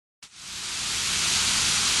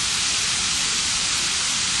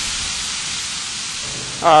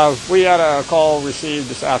We had a call received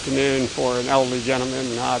this afternoon for an elderly gentleman.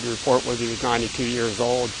 The report was he was 92 years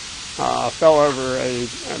old. Fell over a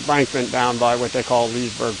embankment down by what they call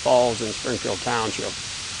Leesburg Falls in Springfield Township.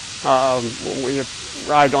 When we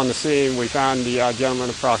arrived on the scene, we found the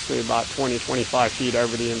gentleman approximately about 20-25 feet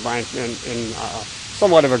over the embankment in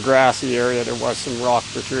somewhat of a grassy area. There was some rock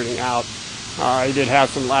protruding out. He did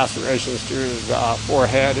have some lacerations to his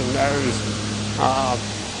forehead and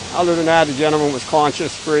nose. Other than that, the gentleman was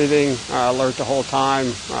conscious, breathing, alert the whole time.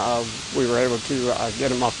 We were able to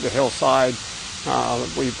get him up the hillside.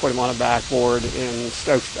 We put him on a backboard in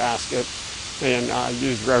stokes basket and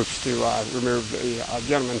used ropes to remove the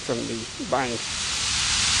gentleman from the bank.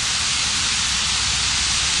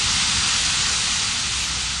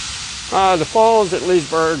 The falls at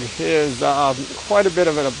Leesburg is quite a bit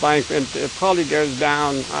of an embankment. It probably goes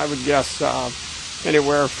down, I would guess,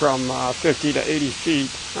 anywhere from 50 to 80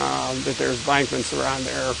 feet that there's embankments around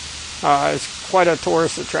there. It's quite a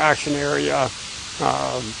tourist attraction area.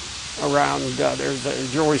 There's a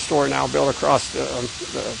jewelry store now built across the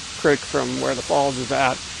creek from where the falls is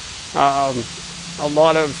at. A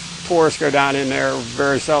lot of tourists go down in there.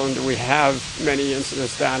 Very seldom do we have many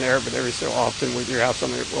incidents down there, but every so often we do have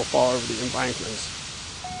somebody that will fall over the embankments.